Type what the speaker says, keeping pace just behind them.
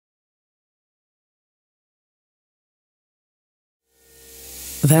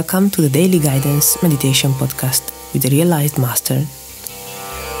Welcome to the Daily Guidance Meditation Podcast with a Realized Master.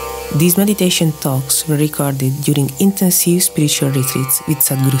 These meditation talks were recorded during intensive spiritual retreats with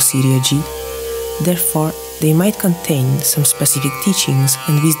Satguru Sirio Ji. Therefore, they might contain some specific teachings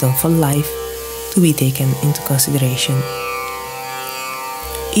and wisdom for life to be taken into consideration.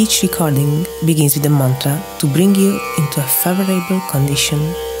 Each recording begins with a mantra to bring you into a favorable condition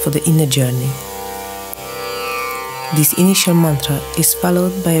for the inner journey. This initial mantra is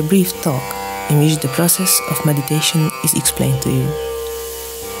followed by a brief talk in which the process of meditation is explained to you.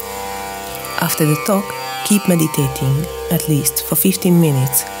 After the talk, keep meditating at least for 15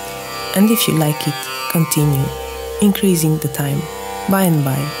 minutes, and if you like it, continue, increasing the time by and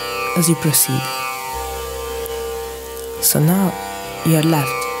by as you proceed. So now you are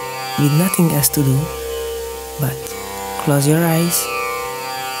left with nothing else to do but close your eyes,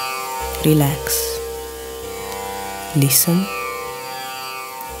 relax, listen,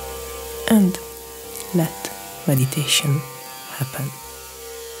 and let meditation happen.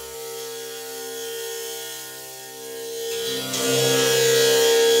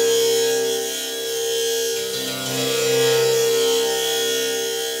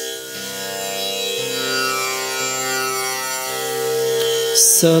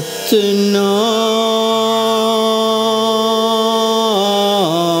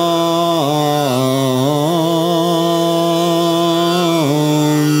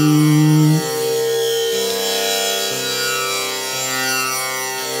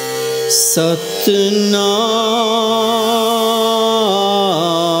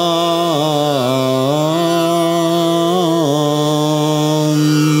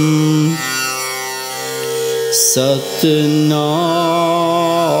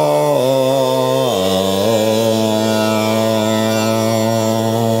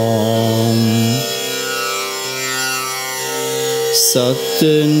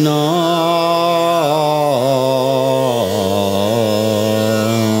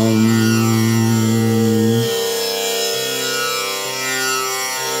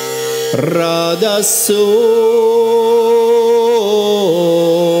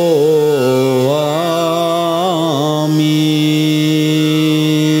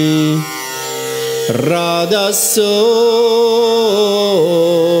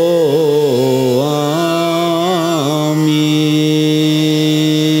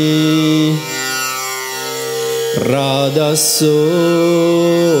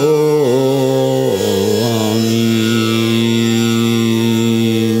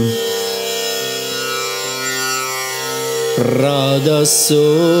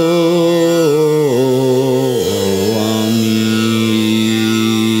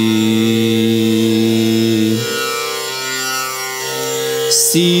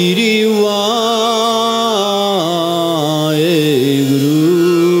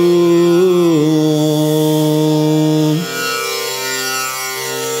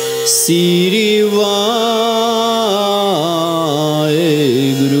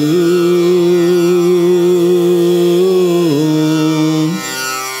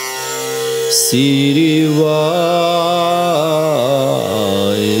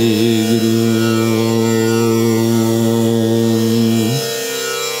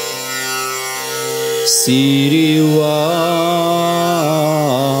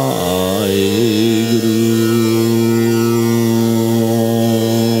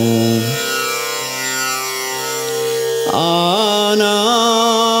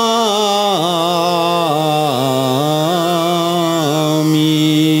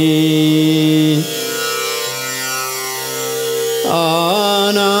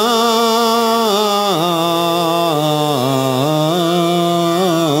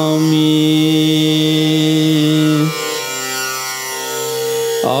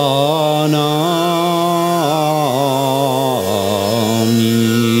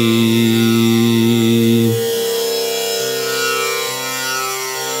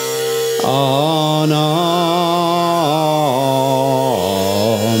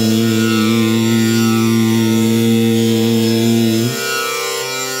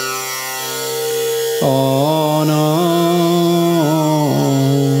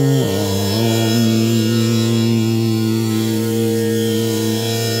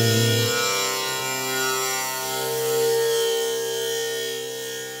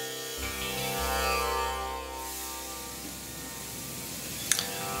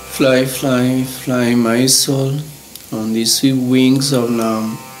 Fly, fly, fly, my soul, on the sweet wings of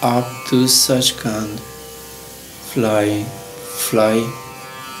Nam, up to Sachkhand. Fly, fly.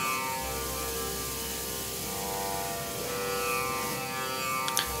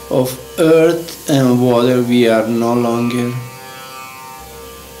 Of earth and water we are no longer.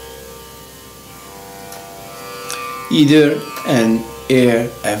 Ether and air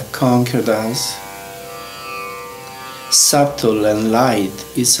have conquered us. Subtle and light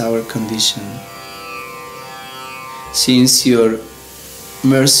is our condition. Since your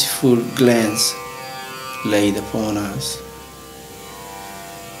merciful glance laid upon us.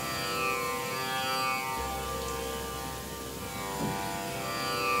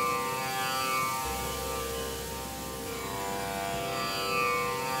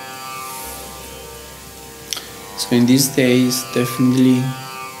 So in these days, definitely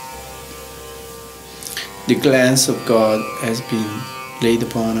the glance of God has been laid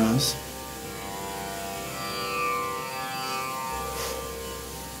upon us.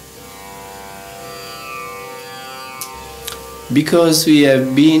 Because we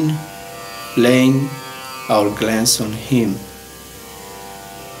have been laying our glance on Him,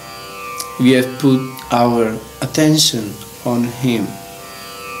 we have put our attention on Him.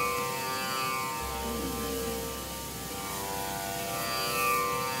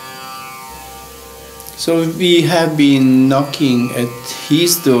 So we have been knocking at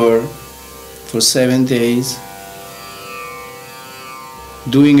His door for 7 days,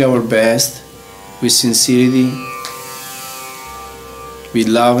 doing our best with sincerity, with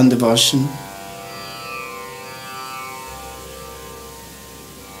love and devotion.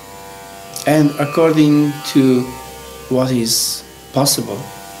 And according to what is possible,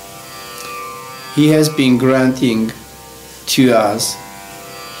 He has been granting to us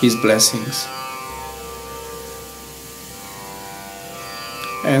His blessings.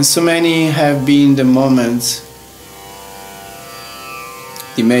 And so many have been the moments,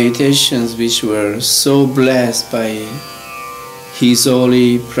 the meditations which were so blessed by His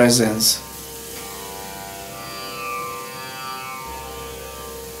holy presence.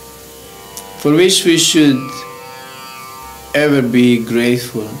 For which we should ever be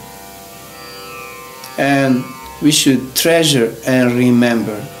grateful, and we should treasure and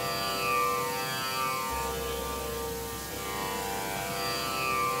remember.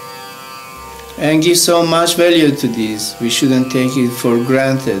 And give so much value to this. We shouldn't take it for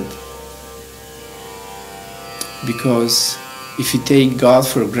granted, because if we take God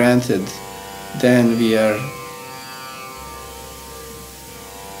for granted, then we are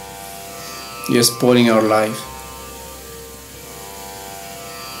spoiling our life.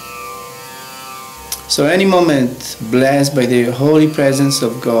 So any moment blessed by the holy presence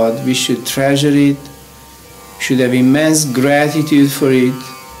of God, we should treasure it, should have immense gratitude for it,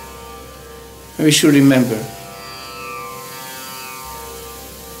 and we should remember.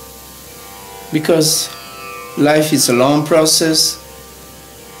 Because life is a long process,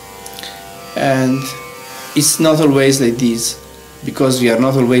 and it's not always like this, because we are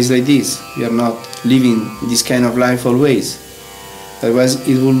not always like this. We are not living this kind of life always. Otherwise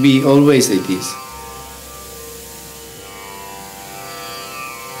it will be always like this.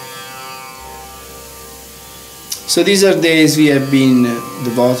 So these are days we have been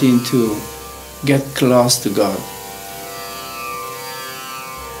devoting to get close to God.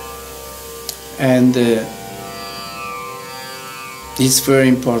 And it's very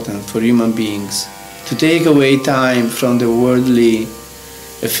important for human beings to take away time from the worldly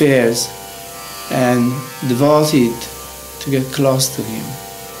affairs and devote it to get close to Him,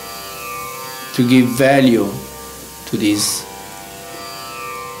 to give value to this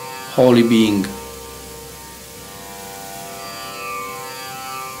holy being.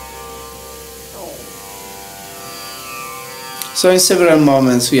 So in several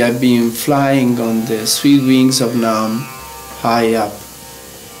moments we have been flying on the sweet wings of Nam, high up.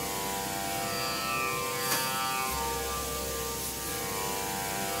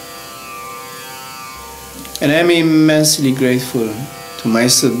 And I'm immensely grateful to my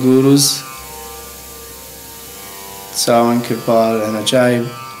Satgurus, Satsang, Kirpal and Ajaib,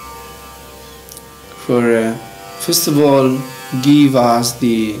 for first of all give us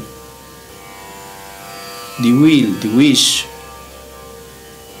the will, the wish,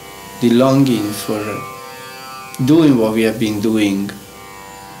 the longing for doing what we have been doing.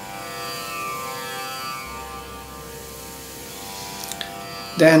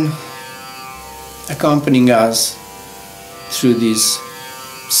 Then accompanying us through these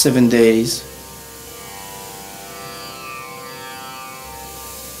 7 days,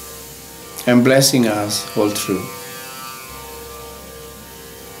 and blessing us all through.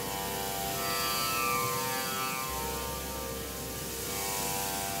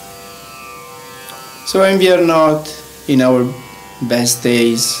 So when we are not in our best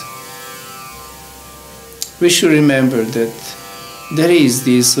days, we should remember that there is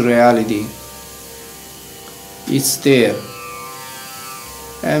this reality. It's there,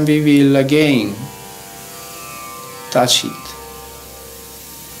 and we will again touch it,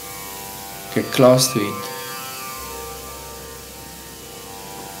 get close to it,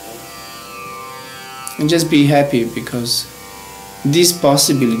 and just be happy because this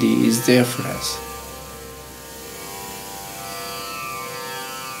possibility is there for us.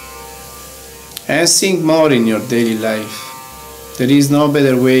 And think more in your daily life. There is no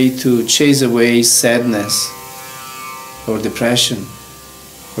better way to chase away sadness or depression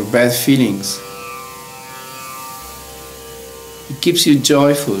or bad feelings. It keeps you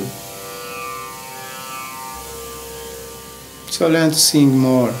joyful. So learn to sing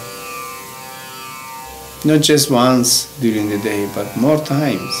more. Not just once during the day, but more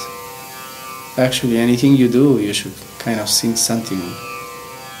times. Actually, anything you do, you should kind of sing something.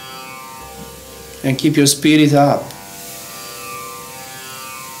 And keep your spirit up.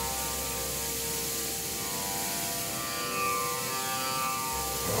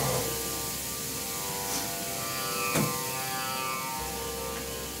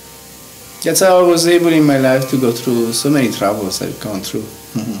 That's how I was able in my life to go through so many troubles I've gone through.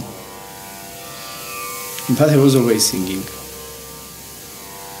 But I was always singing.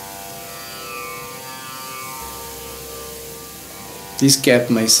 This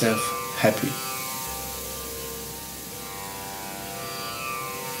kept myself happy.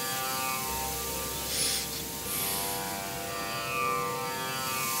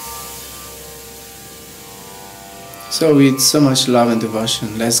 So with so much love and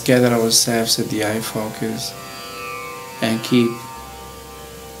devotion, let's gather ourselves at the eye focus and keep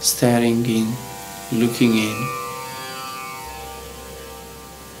staring in, looking in,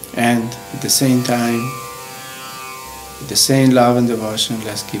 and at the same time, with the same love and devotion,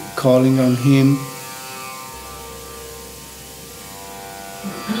 let's keep calling on Him,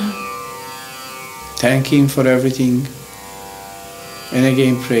 thank Him for everything, and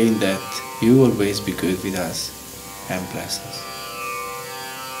again praying that He will always be good with us and bless us.